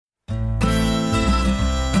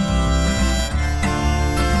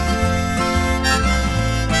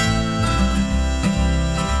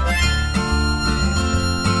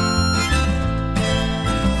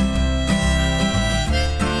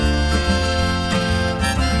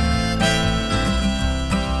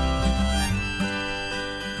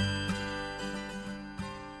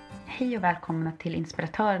Hej och välkomna till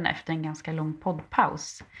Inspiratörerna efter en ganska lång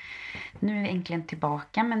poddpaus. Nu är vi äntligen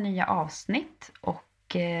tillbaka med nya avsnitt och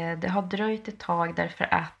det har dröjt ett tag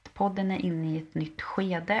därför att podden är inne i ett nytt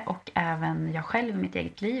skede och även jag själv i mitt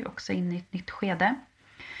eget liv också inne i ett nytt skede.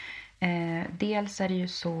 Dels är det ju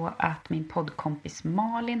så att min poddkompis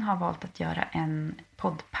Malin har valt att göra en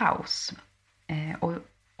poddpaus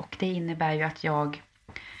och det innebär ju att jag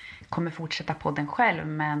kommer fortsätta podden själv,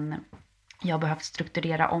 men jag har behövt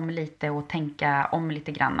strukturera om lite och tänka om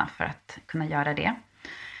lite granna för att kunna göra det.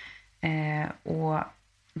 Och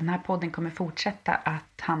den här podden kommer fortsätta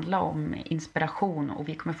att handla om inspiration och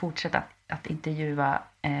vi kommer fortsätta att intervjua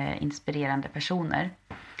inspirerande personer.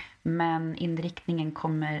 Men inriktningen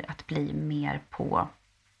kommer att bli mer på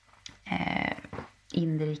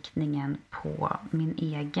inriktningen på min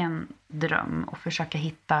egen dröm och försöka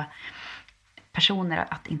hitta personer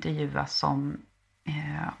att intervjua som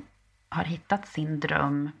har hittat sin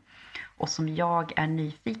dröm och som jag är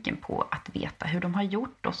nyfiken på att veta hur de har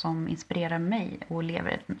gjort och som inspirerar mig och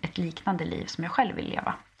lever ett liknande liv som jag själv vill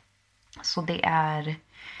leva. Så det är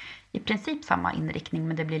i princip samma inriktning,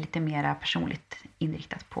 men det blir lite mer personligt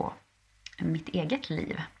inriktat på mitt eget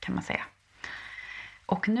liv kan man säga.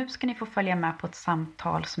 Och nu ska ni få följa med på ett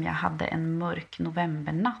samtal som jag hade en mörk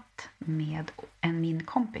novembernatt med min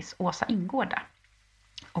kompis Åsa Ingårda.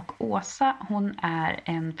 Och Åsa, hon är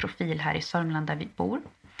en profil här i Sörmland där vi bor.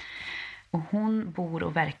 Och hon bor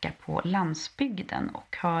och verkar på landsbygden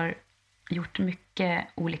och har gjort mycket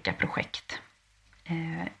olika projekt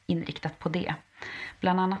inriktat på det.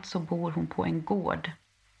 Bland annat så bor hon på en gård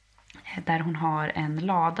där hon har en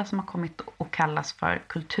lada som har kommit att kallas för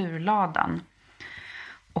Kulturladan.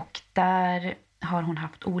 Och där har hon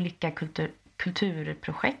haft olika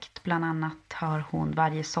kulturprojekt. Bland annat har hon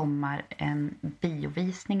varje sommar en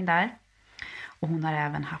biovisning där. Och hon har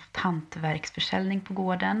även haft hantverksförsäljning på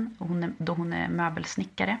gården. Då hon är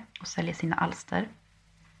möbelsnickare och säljer sina alster.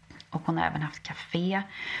 Och hon har även haft café.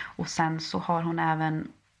 Och sen så har hon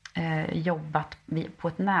även jobbat på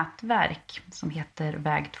ett nätverk som heter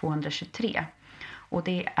Väg 223. Och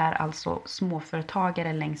det är alltså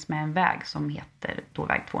småföretagare längs med en väg som heter då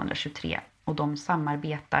Väg 223. Och de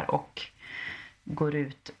samarbetar och går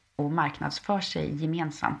ut och marknadsför sig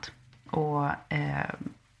gemensamt. Och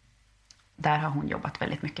där har hon jobbat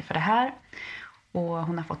väldigt mycket för det här. Och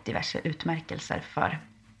hon har fått diverse utmärkelser för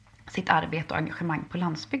sitt arbete och engagemang på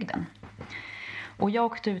landsbygden. Och jag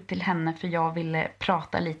åkte ut till henne för jag ville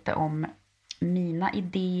prata lite om mina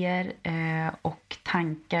idéer och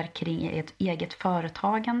tankar kring ett eget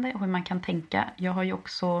företagande och hur man kan tänka. Jag har ju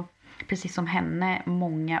också, precis som henne,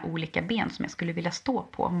 många olika ben som jag skulle vilja stå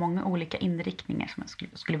på. Många olika inriktningar som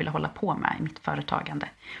jag skulle vilja hålla på med i mitt företagande.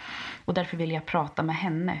 Och därför vill jag prata med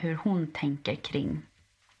henne hur hon tänker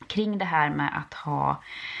kring det här med att ha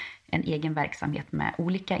en egen verksamhet med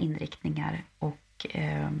olika inriktningar och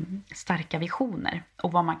starka visioner.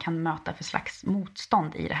 Och vad man kan möta för slags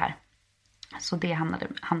motstånd i det här. Så det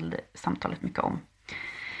handlade samtalet mycket om.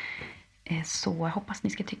 Så jag hoppas ni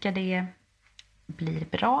ska tycka det blir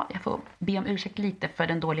bra. Jag får be om ursäkt lite för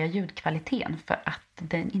den dåliga ljudkvaliteten för att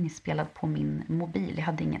den är inspelad på min mobil. Jag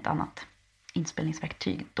hade inget annat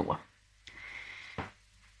inspelningsverktyg då.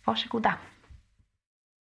 Varsågoda.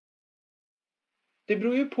 Det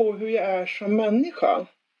beror ju på hur jag är som människa.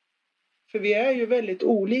 För vi är ju väldigt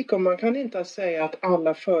olika och man kan inte säga att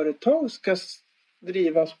alla företag ska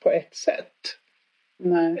drivas på ett sätt.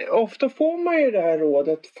 Nej. Ofta får man ju det här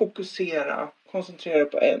rådet, koncentrera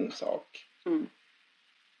på en sak. Mm.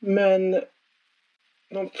 Men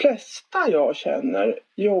de flesta jag känner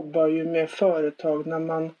jobbar ju med företag när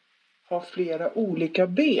man har flera olika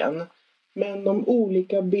ben. Men de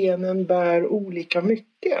olika benen bär olika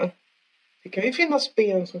mycket. Det kan ju finnas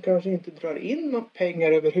ben som kanske inte drar in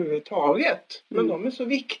pengar överhuvudtaget. Men de är så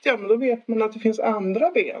viktiga, men då vet man att det finns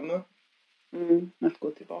andra ben. Att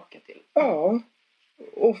gå tillbaka till. Ja,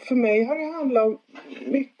 och för mig har det handlat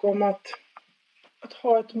mycket om att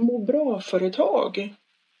ha ett må bra-företag.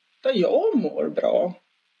 Där jag mår bra.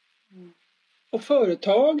 Och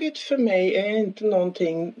företaget för mig är inte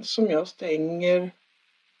någonting som jag stänger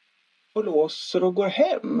och låser och går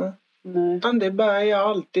hem. Nej. Utan det bär jag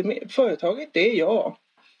alltid med. Företaget, det är jag.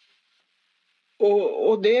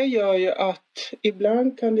 Och det gör ju att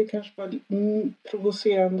ibland kan det kanske vara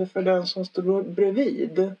provocerande för den som står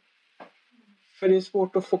bredvid. För det är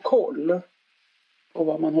svårt att få koll. Och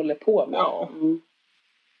vad man håller på med. Ja.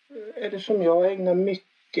 Eftersom jag ägnar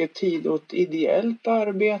mycket tid åt ideellt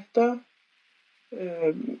arbete.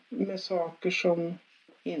 Med saker som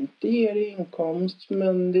inte ger inkomst,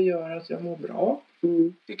 men det gör att jag mår bra.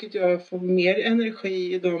 Vilket gör att jag får mer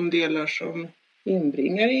energi i de delar som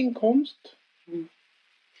inbringar inkomst.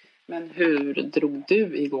 Men hur drog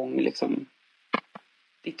du igång liksom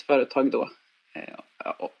ditt företag då?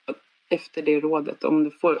 Efter det rådet,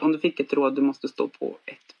 om du fick ett råd, du måste stå på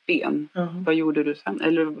ett ben. Vad gjorde du sen?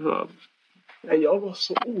 Jag var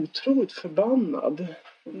så otroligt förbannad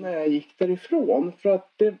när jag gick därifrån. För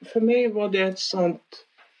att för mig var det ett sånt,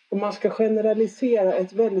 om man ska generalisera,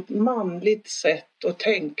 ett väldigt manligt sätt att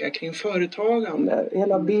tänka kring företagande.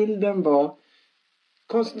 Hela bilden var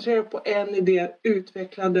koncentrera på en idé,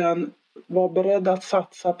 utveckla den, vara beredd att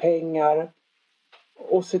satsa pengar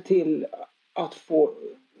och se till att få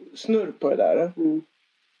snurr på det där.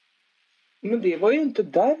 Men det var ju inte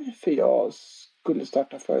därför jag skulle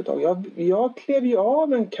starta företag. Jag klev ju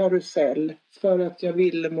av en karusell för att jag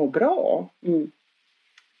ville må bra.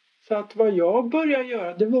 Så att vad jag började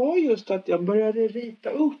göra, det var just att jag började rita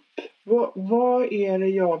upp. Vad är det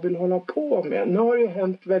jag vill hålla på med? Nu har det ju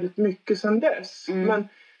hänt väldigt mycket sedan dess. Men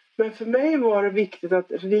för mig var det viktigt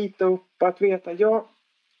att rita upp, att veta,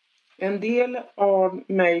 en del av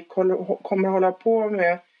mig kommer hålla på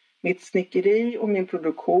med mitt snickeri och min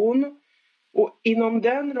produktion. Och inom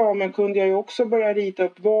den ramen kunde jag ju också börja rita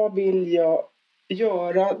upp, vad vill jag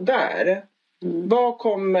göra där? Vad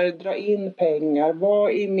kommer dra in pengar?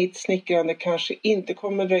 Vad i mitt snickrande kanske inte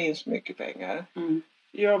kommer dra in så mycket pengar?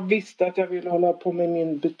 Jag visste att jag ville hålla på med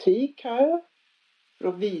min butik här för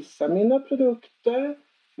att visa mina produkter.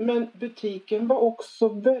 Men butiken var också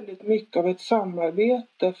väldigt mycket av ett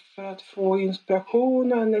samarbete för att få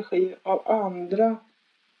inspiration och energi av andra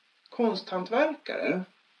konsthantverkare.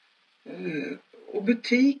 Och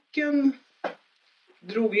butiken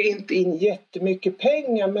drog ju inte in jättemycket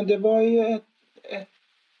pengar, men det var ju ett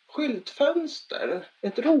skyltfönster.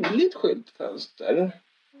 Ett roligt skyltfönster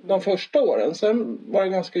de första åren. Sen var det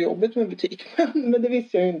ganska jobbigt med butik, men det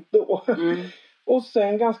visste jag ju inte då. Och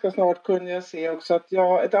sen ganska snart kunde jag se också att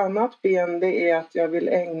ett annat ben, det är att jag vill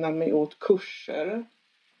ägna mig åt kurser.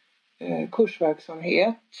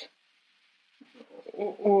 Kursverksamhet.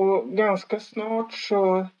 Och ganska snart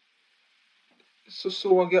så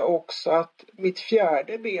såg jag också att mitt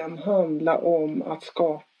fjärde ben handlar om att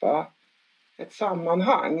skapa ett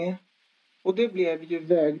sammanhang. Och det blev ju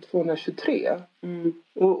väg 223.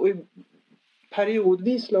 Och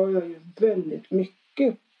periodvis la jag ju väldigt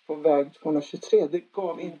mycket på väg 223. Det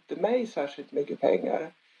gav inte mig särskilt mycket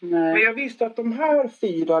pengar. Nej. Men jag visste att de här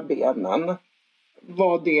 4 benen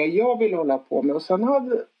var det jag ville hålla på med. Och sen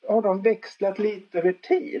har de växlat lite över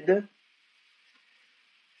tid.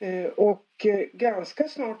 Och ganska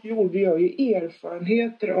snart gjorde jag ju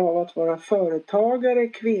erfarenheter av att vara företagare,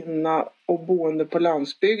 kvinna och boende på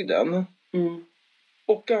landsbygden.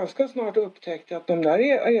 Och ganska snart upptäckte jag att de där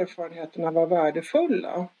erfarenheterna var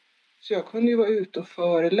värdefulla. Så jag kunde ju vara ute och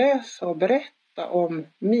föreläsa och berätta om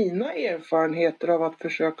mina erfarenheter av att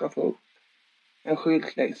försöka få upp en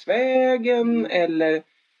skylt längs vägen. Eller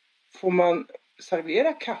får man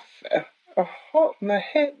servera kaffe? Jaha,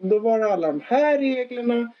 nej, då var det alla de här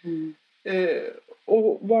reglerna.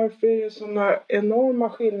 Och varför är det sådana enorma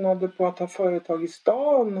skillnader på att ha företag i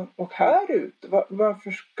stan och här ute?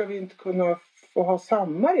 Varför ska vi inte kunna få ha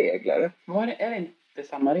samma regler? Är det inte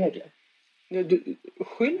samma regler?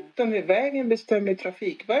 Skylten vid vägen bestämmer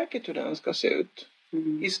Trafikverket hur den ska se ut.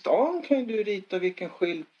 I stan kan du rita vilken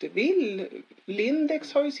skylt du vill.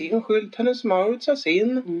 Lindex har ju sin skylt, Hennes Mauritz har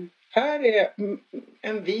sin. Här är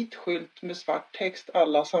en vit skylt med svart text,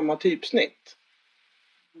 alla samma typsnitt.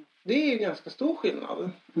 Det är ju ganska stor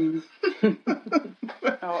skillnad.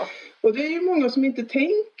 Ja. Och det är ju många som inte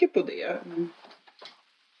tänker på det.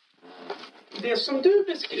 Det som du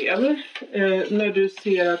beskrev, när du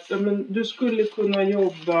ser att du skulle kunna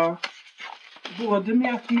jobba både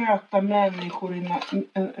med att möta människor i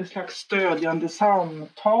en slags stödjande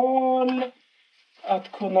samtal,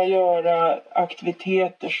 att kunna göra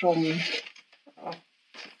aktiviteter som att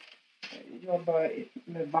jobba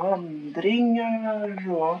med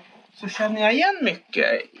vandringar, och så känner jag igen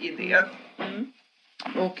mycket i det.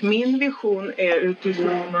 Och min vision är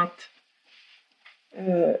utifrån att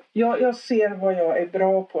jag ser vad jag är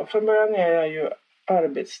bra på. Från början är jag ju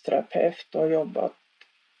arbetsterapeut och har jobbat.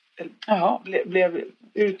 Blev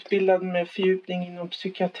utbildad med fördjupning inom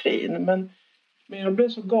psykiatrin. Men jag blev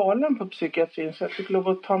så galen på psykiatrin så jag fick lov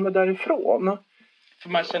att ta mig därifrån. För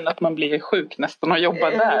man känner att man blir sjuk nästan och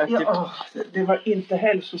jobbar där. Ja, det var inte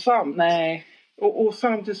hälsosamt. Nej. Och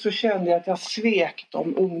samtidigt så kände jag att jag svek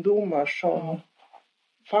de ungdomar som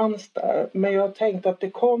fanns där. Men jag tänkte att det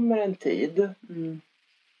kommer en tid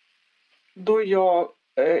då jag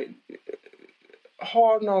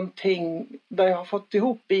har någonting där jag har fått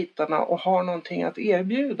ihop bitarna och har någonting att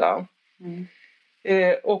erbjuda.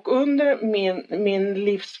 Och under min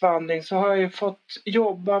livsvandring så har jag ju fått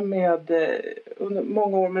jobba med under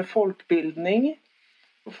många år med folkbildning.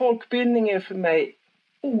 Och folkbildning är för mig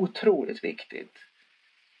otroligt viktigt.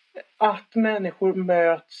 Att människor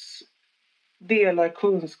möts, delar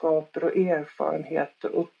kunskaper och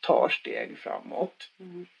erfarenheter och tar steg framåt.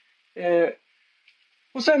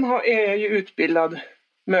 Och sen är jag ju utbildad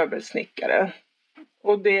möbelsnickare.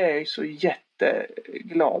 Och det är jag ju så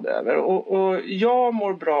jätteglad över. Och jag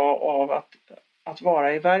mår bra av att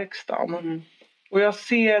vara i verkstaden. Och jag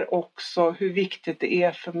ser också hur viktigt det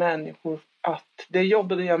är för människor att, det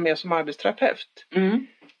jobbade jag med som arbetsterapeut.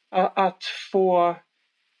 Att få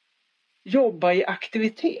jobba i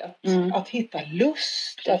aktivitet. Att hitta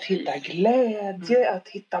lust, att hitta glädje, att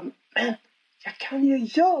hitta, men jag kan ju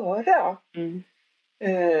göra.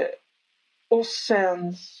 Och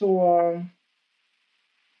sen så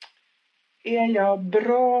är jag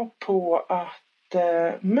bra på att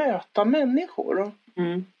möta människor.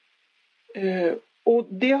 Och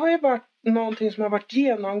det har ju varit någonting som har varit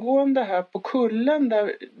genomgående här på Kullen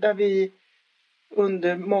där vi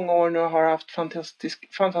under många år nu har haft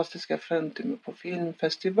fantastiska fruntimmer på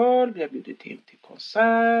filmfestival. Vi har bjudit in till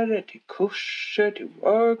konserter, till kurser, till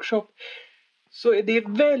workshop. Så det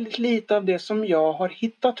är väldigt lite av det som jag har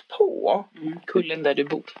hittat på. Kullen där du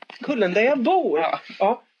bor. Kullen där jag bor.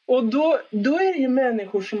 Ja. Och då är det ju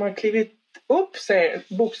människor som har klivit upp sig,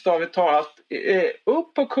 bokstavligt talat,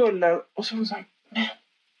 upp på kullen. Och så säger men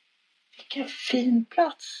vilken fin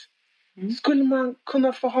plats. Skulle man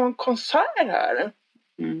kunna få ha en konsert här?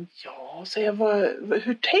 Ja, säger jag,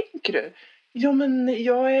 hur tänker du? Ja, men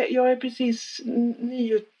jag är precis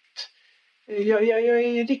jag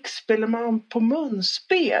är riksspelman på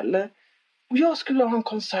munspel. Och jag skulle ha en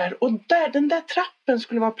konsert. Och den där trappen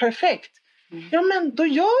skulle vara perfekt. Ja, men då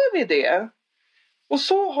gör vi det. Och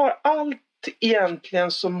så har allt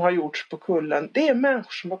egentligen som har gjorts på Kullen. Det är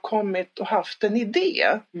människor som har kommit och haft en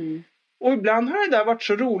idé. Och ibland har det där varit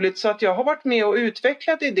så roligt så att jag har varit med och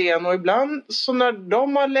utvecklat idén. Och ibland så när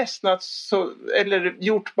de har ledsnat eller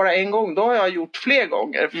gjort bara en gång, då har jag gjort fler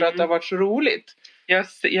gånger för att det har varit så roligt. Jag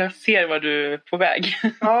ser vad du är på väg.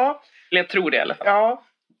 Ja. Eller jag tror det i alla fall. Ja,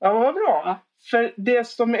 vad bra. Ja. För det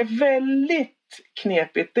som är väldigt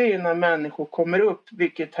knepigt, det är när människor kommer upp,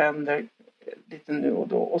 vilket händer lite nu och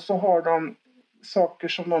då. Och så har de saker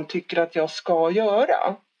som de tycker att jag ska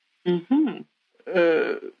göra.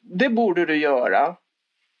 Det borde du göra.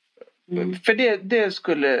 För det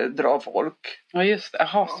skulle dra folk. Ja, just det.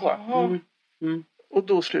 Jaha, så. Och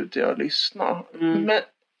då slutar jag lyssna.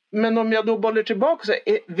 Men om jag då bollar tillbaka och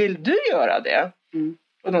säger, vill du göra det?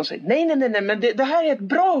 Och de säger, nej, men det här är ett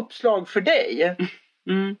bra uppslag för dig.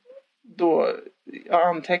 Då, jag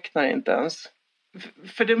antecknar inte ens.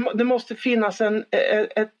 För det måste finnas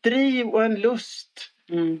ett driv och en lust.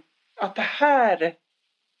 Att det här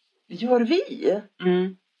gör vi.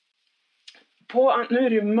 Nu är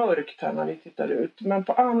det ju mörkt här när vi tittar ut. Men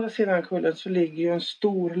på andra sidan kullen så ligger ju en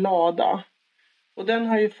stor lada. Och den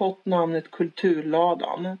har ju fått namnet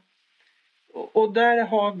Kulturladan. Och där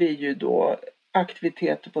har vi ju då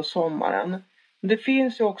aktiviteter på sommaren. Det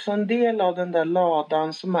finns ju också en del av den där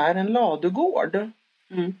ladan som är en ladugård.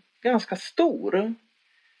 Ganska stor.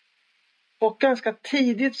 Och ganska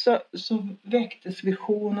tidigt så väcktes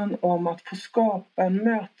visionen om att få skapa en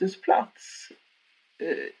mötesplats.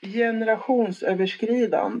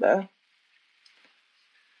 Generationsöverskridande.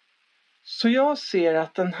 Så jag ser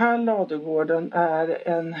att den här ladugården är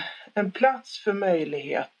en plats för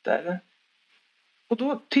möjligheter. Och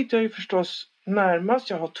då tittar jag ju förstås närmast.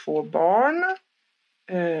 Jag har 2 barn.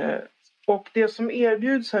 Och det som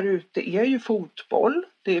erbjuds här ute är ju fotboll.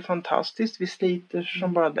 Det är fantastiskt. Vi sliter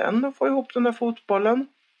som bara den och får ihop den där fotbollen.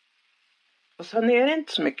 Och sen är det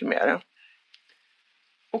inte så mycket mer.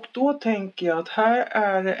 Och då tänker jag att här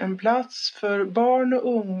är det en plats för barn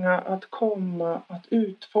och unga att komma, att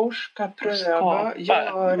utforska, pröva,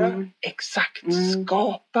 göra. Exakt,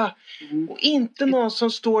 skapa. Och inte någon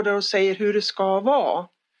som står där och säger hur det ska vara.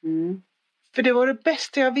 För det var det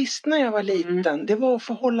bästa jag visste när jag var liten. Det var att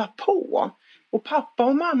få hålla på. Och pappa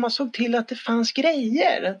och mamma såg till att det fanns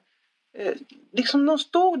grejer. Liksom de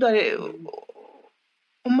stod där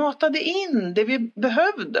och matade in det vi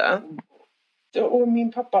behövde. Och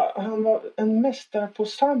min pappa, han var en mästare på att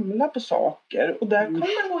samla på saker. Och där kunde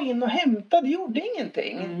man gå in och hämta, det gjorde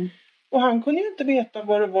ingenting. Och han kunde ju inte veta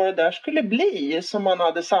vad det där skulle bli som man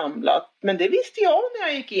hade samlat. Men det visste jag när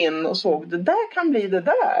jag gick in och såg, det där kan bli det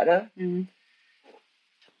där.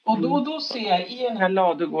 Och då ser jag i den här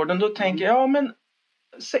ladugården, då tänker jag,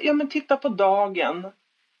 ja men titta på dagen.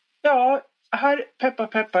 Ja, här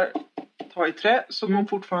peppar, ta i trä, så går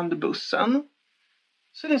fortfarande bussen.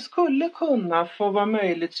 Så det skulle kunna få vara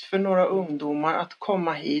möjligt för några ungdomar att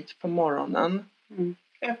komma hit på morgonen.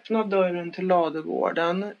 Öppna dörren till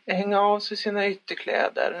ladugården. Hänga av sig sina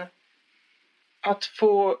ytterkläder. Att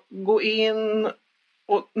få gå in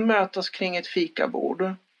och mötas kring ett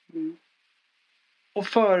fikabord. Och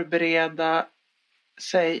förbereda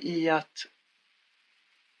sig i att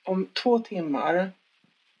om 2 timmar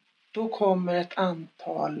då kommer ett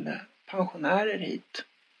antal pensionärer hit.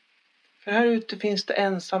 För här ute finns det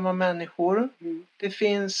ensamma människor. Det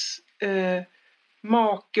finns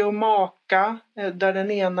make och maka där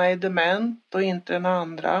den ena är dement och inte den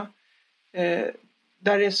andra.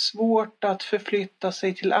 Där det är svårt att förflytta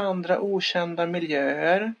sig till andra okända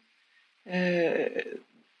miljöer.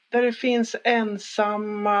 Där det finns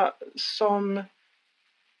ensamma som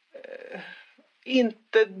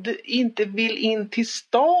inte vill in till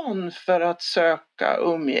stan för att söka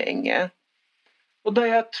umgänge. Och där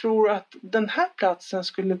jag tror att den här platsen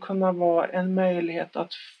skulle kunna vara en möjlighet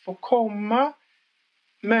att få komma,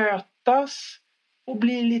 mötas och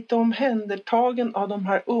bli lite omhändertagen av de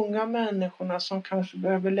här unga människorna som kanske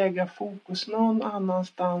behöver lägga fokus någon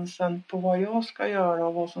annanstans än på vad jag ska göra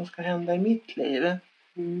och vad som ska hända i mitt liv.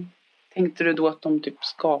 Tänkte du då att de typ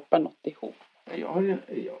skapar något ihop? Ja,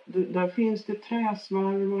 där finns det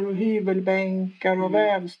träsvarvar och hyvelbänkar och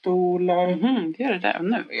vävstolar. Det är det där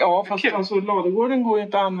nu? Ja, fast alltså, ladugården går ju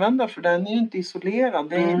inte att använda för den är ju inte isolerad.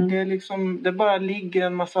 Det är liksom, det bara ligger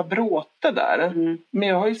en massa bråte där. Men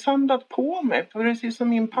jag har ju samlat på mig, precis som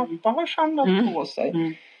min pappa har samlat på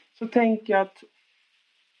sig. Så tänker jag att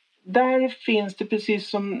där finns det, precis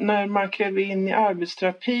som när man klev in i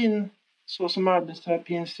arbetsterapin, så som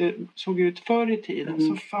arbetsterapin såg ut förr i tiden,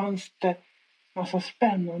 så fanns det massa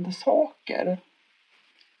spännande saker.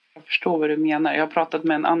 Jag förstår vad du menar. Jag har pratat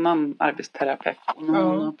med en annan arbetsterapeut. Hon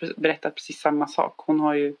har berättat precis samma sak. Hon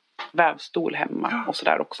har ju vävstol hemma och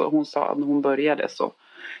sådär också. Hon sa att när hon började så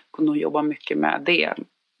kunde hon jobba mycket med det.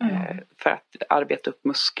 För att arbeta upp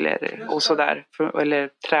muskler och sådär. Eller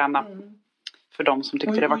träna för de som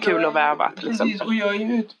tyckte det var kul att väva. Till exempel. Och jag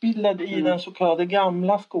är utbildad i den så kallade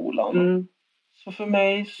gamla skolan. Så för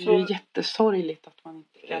mig så... Det är jättesorgligt att man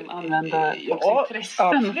inte kan använda intressen.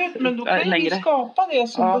 Absolut, men då kan vi skapa det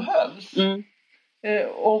som behövs.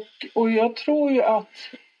 Och jag tror ju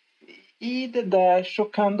att i det där så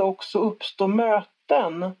kan det också uppstå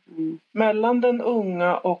möten mellan den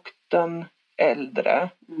unga och den äldre.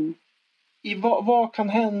 Vad kan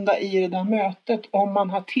hända i det där mötet om man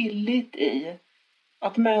har tillit i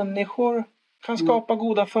att människor kan skapa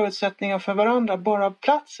goda förutsättningar för varandra. Bara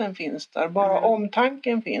platsen finns där. Bara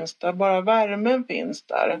omtanken finns där. Bara värmen finns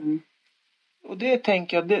där. Och det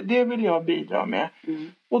tänker jag, det vill jag bidra med.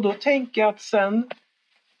 Och då tänker jag att sen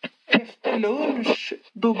efter lunch,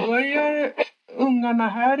 då börjar ungarna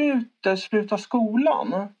här ute sluta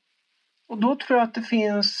skolan. Och då tror jag att det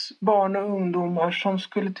finns barn och ungdomar som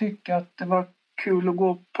skulle tycka att det var kul att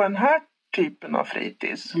gå på den här typen av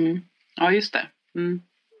fritids. Ja, just det.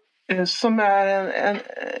 Som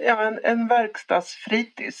är en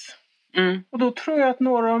verkstadsfritids. Och då tror jag att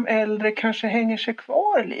några av de äldre kanske hänger sig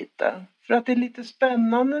kvar lite. För att det är lite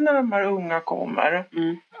spännande när de här unga kommer.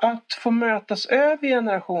 Att få mötas över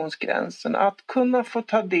generationsgränsen. Att kunna få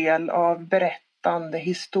ta del av berättande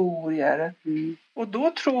historier. Och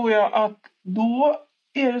då tror jag att då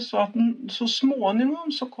är det så att så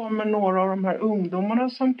småningom så kommer några av de här ungdomarna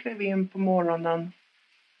som klev in på morgonen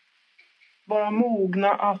vara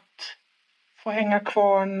mogna att få hänga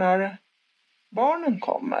kvar när barnen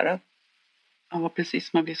kommer. Ja,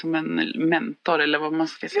 precis. Man blir som en mentor eller vad man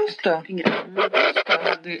ska säga. Just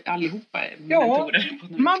det. Allihopa är mentorer. Ja,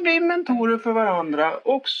 man blir mentorer för varandra.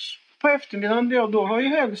 Och på eftermiddagen, då har ju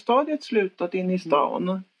högstadiet slutat in i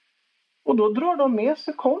stan. Och då drar de med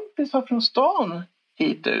sig kompisar från stan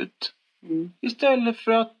hit ut. Istället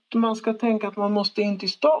för att man ska tänka att man måste in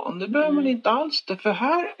till stan. Det behöver man inte alls det. För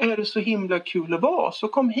här är det så himla kul att vara. Så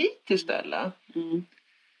kom hit istället.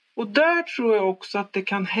 Och där tror jag också att det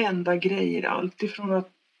kan hända grejer. Allt ifrån att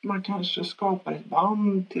man kanske skapar ett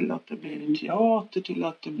band till att det blir teater. Till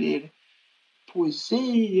att det blir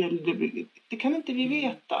poesi. Eller det kan inte vi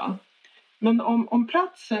veta. Men om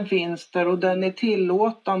platsen finns där och den är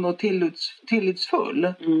tillåtande och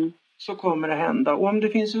tillitsfull. Så kommer det hända. Och om det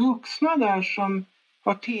finns vuxna där som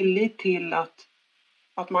har tillit till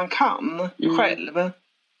att man kan själv.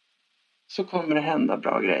 Så kommer det hända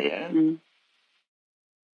bra grejer.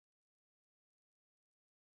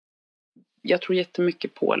 Jag tror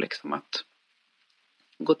jättemycket på liksom att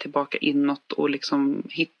gå tillbaka inåt och liksom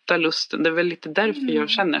hitta lusten. Det är väl lite därför jag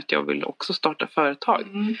känner att jag vill också starta företag.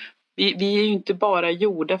 Vi är ju inte bara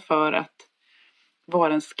gjorda för att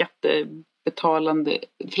vara en betalande.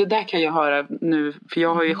 För det där kan jag höra nu. För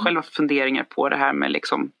jag har ju själv haft funderingar på det här med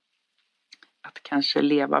liksom att kanske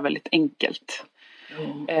leva väldigt enkelt.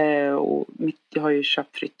 Och jag har ju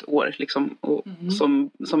köpfritt år liksom, och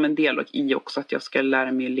som en del i också att jag ska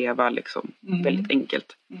lära mig att leva liksom, väldigt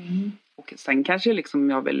enkelt. Och sen kanske liksom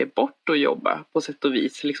jag väljer bort att jobba på sätt och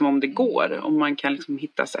vis liksom, om det går, om man kan liksom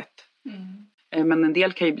hitta sätt. Men en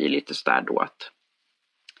del kan ju bli lite sådär då att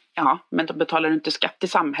ja, men då betalar du inte skatt till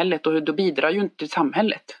samhället och då bidrar ju inte till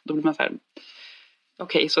samhället. Då blir man så här,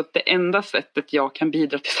 okej, så att det enda sättet jag kan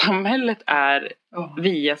bidra till samhället är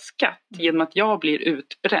via skatt. Genom att jag blir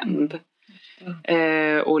utbränd.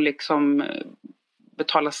 Och liksom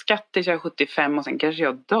betala skatt till jag är 75 och sen kanske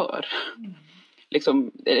jag dör.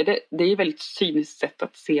 Liksom, det är ju väldigt cyniskt sätt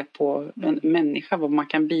att se på en människa, vad man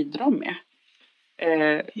kan bidra med.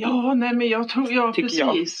 Ja, nej men jag tror,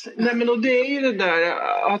 precis. Nej men och det är ju det där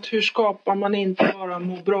att hur skapar man inte bara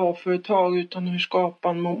må bra-företag utan hur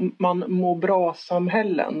skapar man må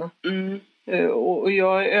bra-samhällen. Och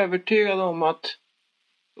jag är övertygad om att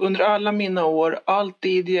under alla mina år, allt det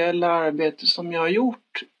ideella arbete som jag har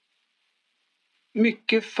gjort,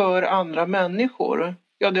 mycket för andra människor.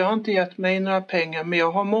 Ja, det har inte gett mig några pengar, men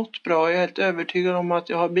jag har mått bra. Jag är helt övertygad om att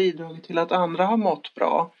jag har bidragit till att andra har mått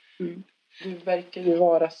bra. Du verkar ju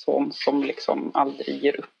vara sån som liksom aldrig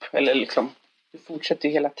ger upp. Eller liksom, du fortsätter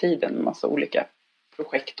ju hela tiden med massa olika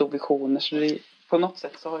projekt och visioner. Så på något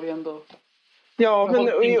sätt så har du ändå... Ja, men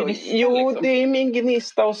gnista, liksom. det är min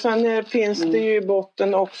gnista och sen finns det ju i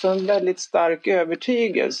botten också en väldigt stark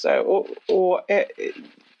övertygelse.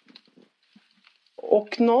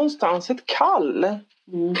 Och någonstans ett kall.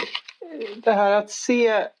 Det här att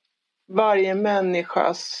se varje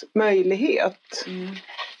människas möjlighet.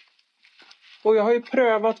 Och jag har ju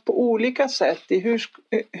prövat på olika sätt i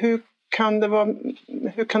hur kan det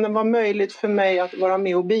vara möjligt för mig att vara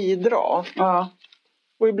med och bidra. Ja.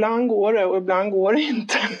 Och ibland går det och ibland går det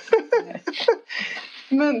inte.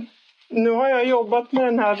 Men nu har jag jobbat med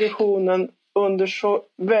den här visionen under så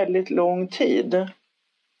väldigt lång tid.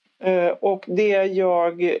 Och det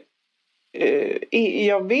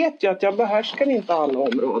jag vet ju att jag behärskar inte alla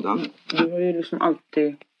områden. Du har ju liksom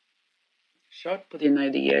alltid kört på dina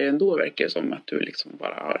idéer ändå, verkar det som att du liksom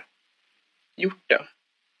bara har gjort det.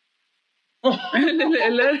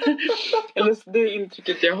 eller det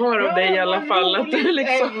intrycket jag har av dig i alla fall. Att du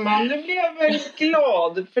liksom... Nu blev jag väldigt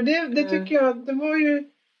glad. För det tycker jag, det var ju...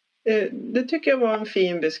 Det tycker jag var en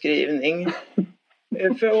fin beskrivning.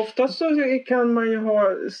 För oftast så kan man ju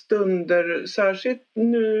ha stunder, särskilt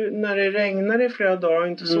nu när det regnar i flera dagar och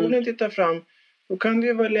inte solen tittar fram. Då kan det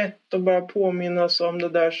ju vara lätt att bara påminnas om det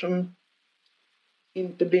där som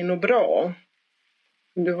inte blir något bra.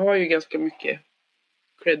 Du har ju ganska mycket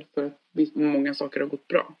cred för att många saker har gått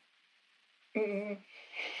bra.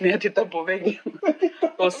 När jag tittar på väggen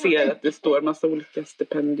och ser att det står massa olika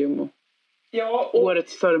stipendium och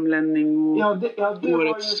årets sörmlänning och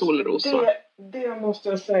årets solrosa. Det måste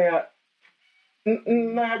jag säga.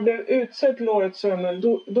 När jag blev utsedd till årets sörmlänning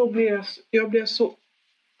då blev jag blev så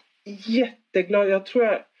jätteglad. Jag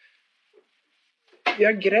tror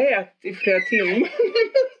jag grät i flera timmar.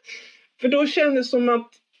 För då kändes det som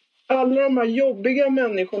att alla de här jobbiga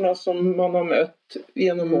människorna som man har mött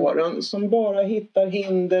genom åren, som bara hittar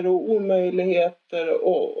hinder och omöjligheter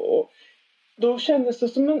och då kändes det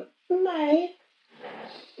som nej,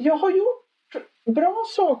 jag har gjort bra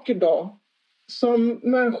saker då som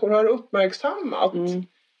människor har uppmärksammat.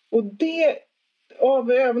 Och det,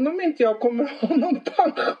 även om inte jag kommer ha någon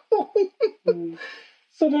pension,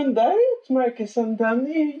 så den där utmärkelsen, den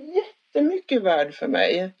är jättemycket värd för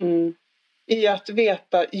mig. I att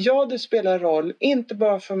veta, det spelar roll, inte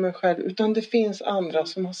bara för mig själv, utan det finns andra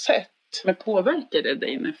som har sett. Men påverkar det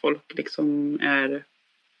dig när folk liksom är,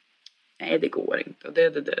 nej det går inte,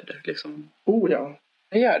 det liksom. Ja.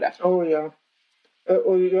 Det gör det. Ja.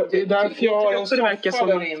 Och det är därför jag har en soffa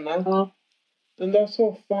där inne. Ja. Den där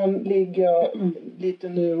soffan ligger jag lite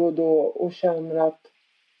nu och då och känner att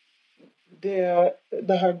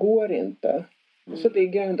det här går inte. Och så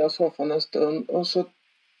ligger jag i den där soffan en stund och så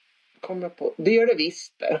kommer jag på, det gör det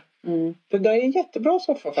visst det. Det där är en jättebra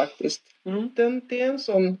soffa faktiskt. Det är en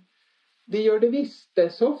sån, det gör det visst det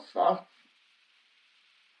soffa.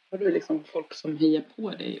 Har du liksom folk som hejar på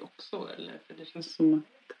dig också? Eller? För det känns som att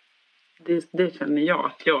det känner jag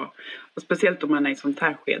att och speciellt om man är i sånt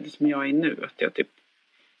här skede som jag är nu, att jag typ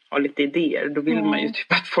har lite idéer, då vill man ju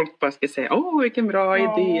typ att folk bara ska säga vilken bra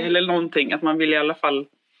idé eller någonting, att man vill i alla fall,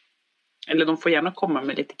 eller de får gärna komma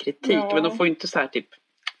med lite kritik, men de får inte så här typ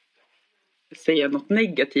säga något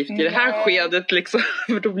negativt i det här skedet liksom,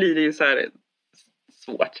 för då blir det ju så här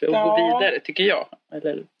svårt att gå vidare, tycker jag.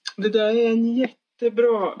 Eller? Det där är en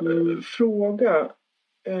jättebra fråga.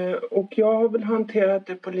 Och jag har väl hanterat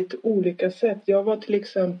det på lite olika sätt. Jag var till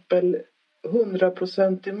exempel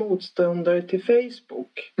 100% motståndare till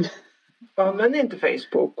Facebook. Jag använde inte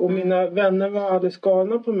Facebook. Och mina vänner var alldeles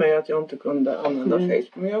galna på mig att jag inte kunde använda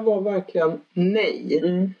Facebook. Men jag var verkligen nej.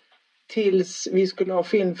 Tills vi skulle ha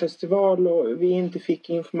filmfestival och vi inte fick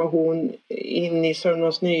information in i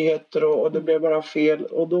Sörmlands Nyheter och det blev bara fel.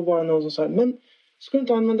 Och då var det någon som sa, men ska du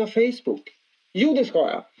inte använda Facebook? Jo, det ska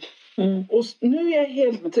jag. Och nu är jag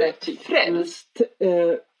helt frälst.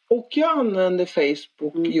 Och jag använder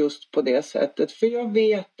Facebook just på det sättet. För jag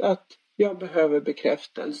vet att jag behöver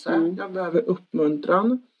bekräftelse. Jag behöver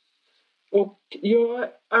uppmuntran. Och jag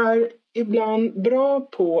är ibland bra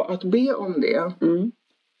på att be om det.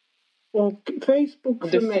 Och Facebook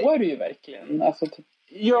för mig... Det får du ju verkligen. Alltså, typ...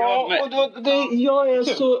 Ja, och jag är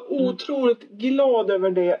så otroligt glad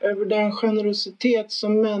över det. Över den generositet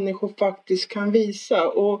som människor faktiskt kan visa.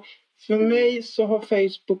 Och för mig så har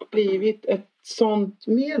Facebook blivit ett sånt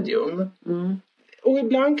medium. Och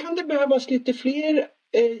ibland kan det behövas lite fler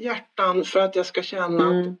hjärtan för att jag ska känna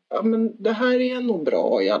att ja, men det här är nog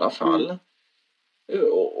bra i alla fall.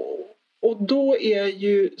 Och då är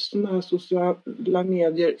ju sådana här sociala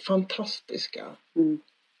medier fantastiska.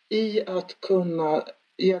 I att kunna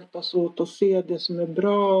hjälpas åt att se det som är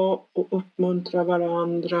bra och uppmuntra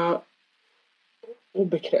varandra och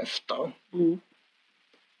bekräfta.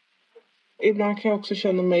 Ibland kan jag också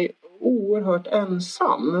känna mig oerhört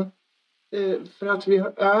ensam. För att vi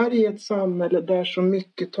är i ett samhälle där så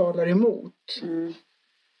mycket talar emot.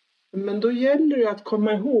 Men då gäller det att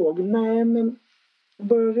komma ihåg,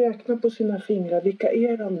 börja räkna på sina fingrar. Vilka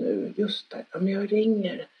är de nu? Just det, men jag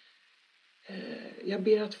ringer. Jag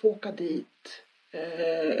ber att få åka dit.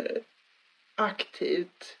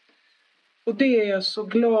 Aktivt. Och det är jag så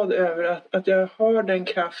glad över att jag har den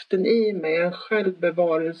kraften i mig. En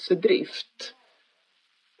självbevarelsedrift.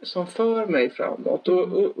 Som för mig framåt.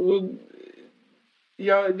 Och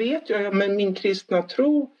jag vet ju, men min kristna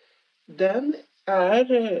tro. Den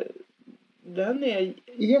är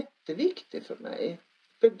jätteviktig för mig.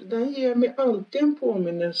 För den ger mig alltid en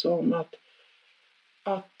påminnelse om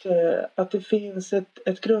att det finns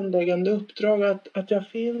ett grundläggande uppdrag. Att jag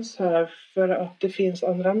finns här för att det finns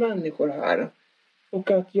andra människor här.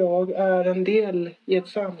 Och att jag är en del i ett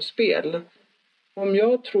samspel. Om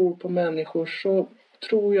jag tror på människor så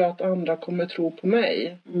tror jag att andra kommer tro på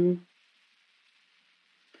mig.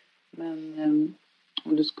 Men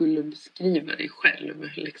om du skulle beskriva dig själv,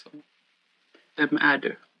 liksom. Vem är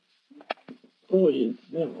du? Oj,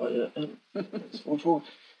 det var ju en svår fråga.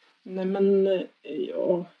 Nej men,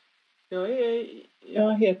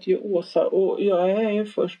 jag heter ju Åsa och jag är ju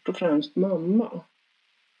först och främst mamma.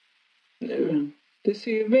 Nu. Det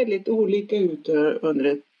ser ju väldigt olika ut under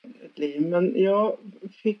ett liv. Men jag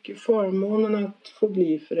fick ju förmånen att få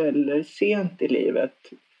bli förälder sent i livet.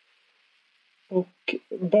 Och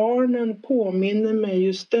barnen påminner mig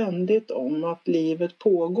ju ständigt om att livet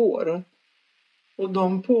pågår. Och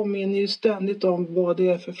de påminner ju ständigt om vad det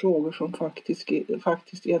är för frågor som faktiskt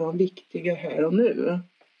är de viktiga här och nu.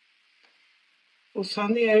 Och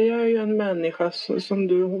sen är jag ju en människa som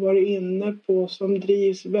du har varit inne på som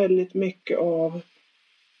drivs väldigt mycket av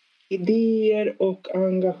idéer och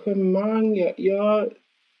engagemang.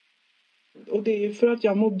 Och det är ju för att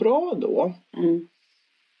jag mår bra då.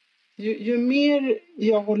 Ju mer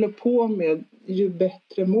jag håller på med, ju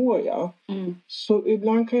bättre mår jag. Så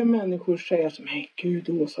ibland kan ju människor säga som, hej gud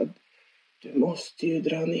Åsa, du måste ju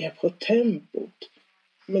dra ner på tempot.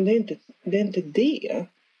 Men det är inte det.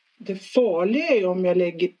 Det farliga är ju om jag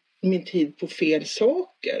lägger min tid på fel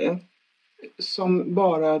saker. Som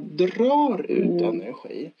bara drar ut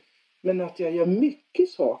energi. Men att jag gör mycket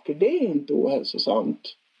saker, det är inte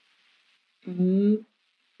ohälsosamt.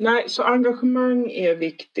 Nej, så engagemang är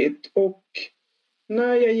viktigt. Och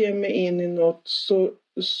när jag ger mig in i något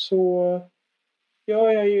så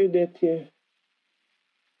gör jag ju det till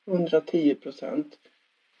 110%.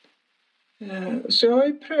 Så jag har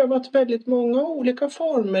ju prövat väldigt många olika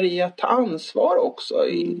former i att ta ansvar också.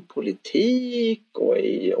 I politik och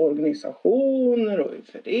i organisationer och i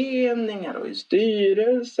föreningar och i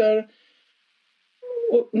styrelser.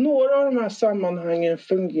 Och några av de här sammanhangen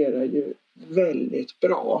fungerar ju väldigt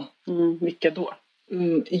bra. Vilka då?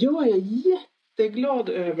 Jag är jätteglad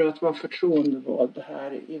över att vara förtroendevald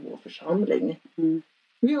här i vår församling.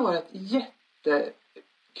 Vi har ett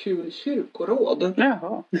jättekul kyrkoråd.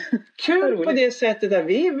 Jaha. Kul på det sättet att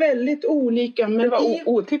vi är väldigt olika. Men det var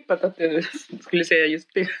otippat att du skulle säga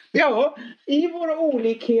just det. Ja, i våra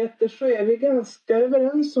olikheter så är vi ganska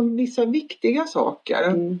överens om vissa viktiga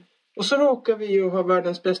saker. Och så råkar vi ju ha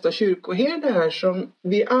världens bästa kyrkoherde här som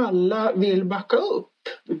vi alla vill backa upp.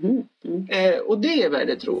 Och det är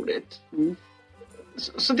väldigt roligt.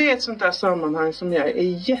 Så det är ett sånt där sammanhang som jag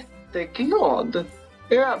är jätteglad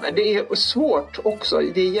över. Det är svårt också.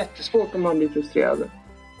 Det är jättesvårt om man blir frustrerad.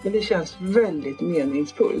 Men det känns väldigt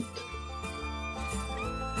meningsfullt.